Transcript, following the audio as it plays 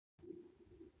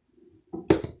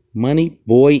Money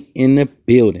boy in the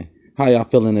building. How y'all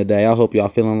feeling today? I hope y'all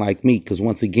feeling like me, because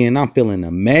once again, I'm feeling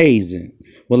amazing.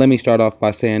 Well, let me start off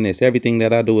by saying this. Everything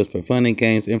that I do is for fun and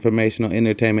games, informational,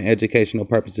 entertainment, educational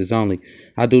purposes only.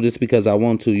 I do this because I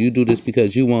want to. You do this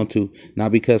because you want to,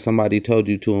 not because somebody told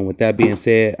you to. And with that being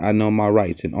said, I know my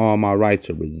rights, and all my rights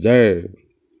are reserved.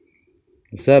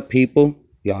 What's up, people?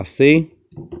 Y'all see?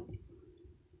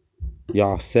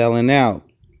 Y'all selling out.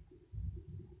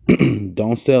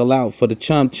 Don't sell out for the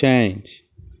chump change.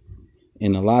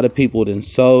 And a lot of people done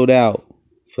sold out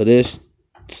for this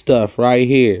stuff right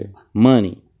here.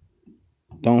 Money.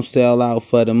 Don't sell out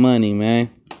for the money, man.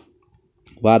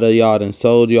 A lot of y'all done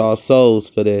sold y'all souls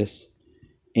for this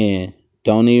and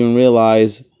don't even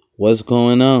realize what's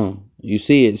going on. You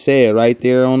see it said right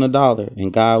there on the dollar. In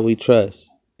God we trust.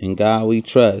 In God we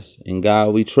trust. In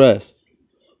God we trust.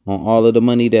 On all of the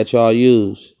money that y'all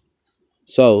use.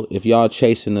 So if y'all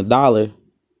chasing the dollar,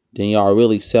 then y'all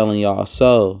really selling y'all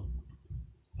soul.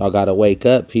 Y'all gotta wake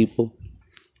up, people.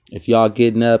 If y'all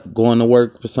getting up, going to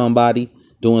work for somebody,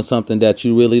 doing something that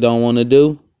you really don't want to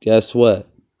do, guess what?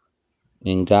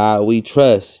 In God we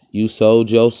trust. You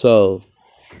sold your soul.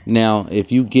 Now,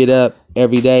 if you get up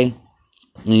every day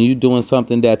and you doing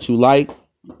something that you like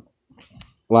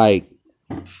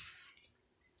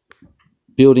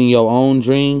building your own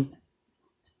dream,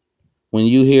 when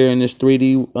you here in this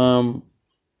 3D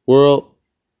world,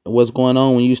 what's going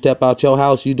on, when you step out your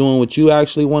house, you doing what you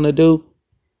actually want to do.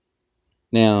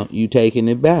 Now you taking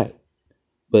it back.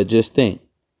 But just think,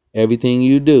 everything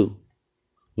you do,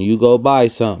 when you go buy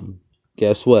something,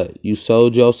 guess what? You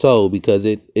sold your soul, because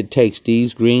it takes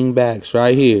these greenbacks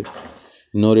right here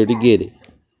in order to get it.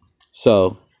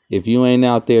 So if you ain't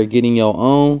out there getting your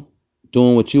own,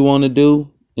 doing what you want to do,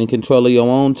 in control of your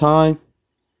own time,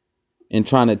 and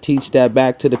trying to teach that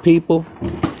back to the people,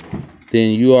 then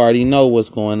you already know what's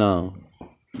going on.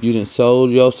 You done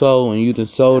sold your soul and you done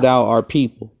sold out our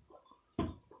people.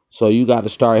 So you got to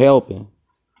start helping.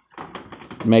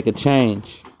 Make a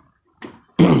change.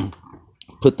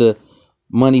 Put the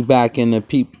money back in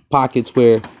the pockets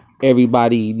where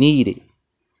everybody need it.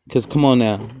 Because come on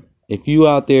now. If you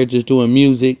out there just doing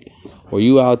music, or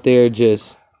you out there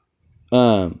just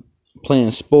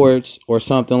playing sports or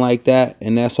something like that,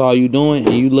 and that's all you doing,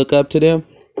 and you look up to them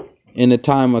in the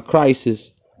time of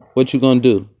crisis, what you gonna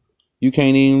do? You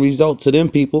can't even result to them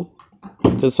people,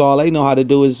 because all they know how to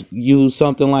do is use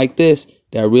something like this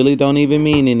that really don't even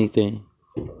mean anything.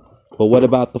 But what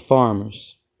about the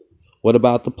farmers? What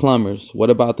about the plumbers? What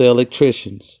about the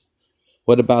electricians?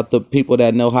 What about the people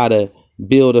that know how to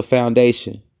build a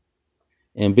foundation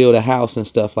and build a house and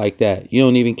stuff like that? You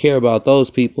don't even care about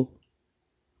those people.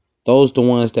 Those the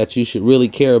ones that you should really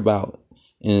care about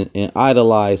and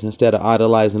idolize, instead of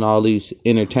idolizing all these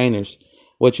entertainers.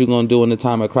 What you gonna do in the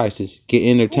time of crisis? Get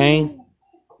entertained?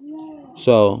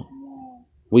 So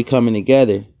we coming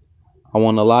together. I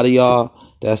want a lot of y'all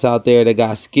that's out there that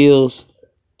got skills.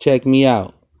 Check me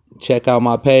out. Check out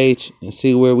my page and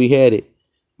see where we headed.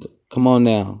 Come on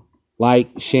now.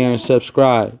 Like, share, and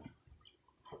subscribe.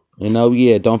 And oh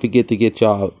yeah, don't forget to get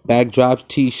y'all backdrops,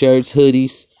 t-shirts,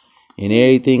 hoodies, and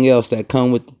everything else that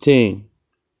come with the team.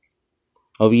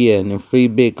 Oh yeah, and the free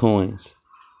Bitcoins.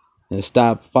 And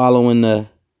stop following the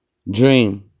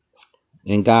dream.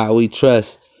 In God we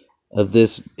trust of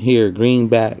this here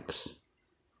greenbacks.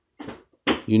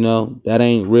 You know, that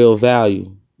ain't real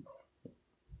value.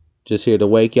 Just here to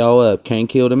wake y'all up. Can't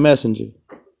kill the messenger.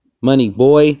 Money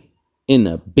boy in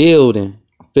the building.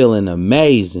 Feeling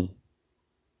amazing.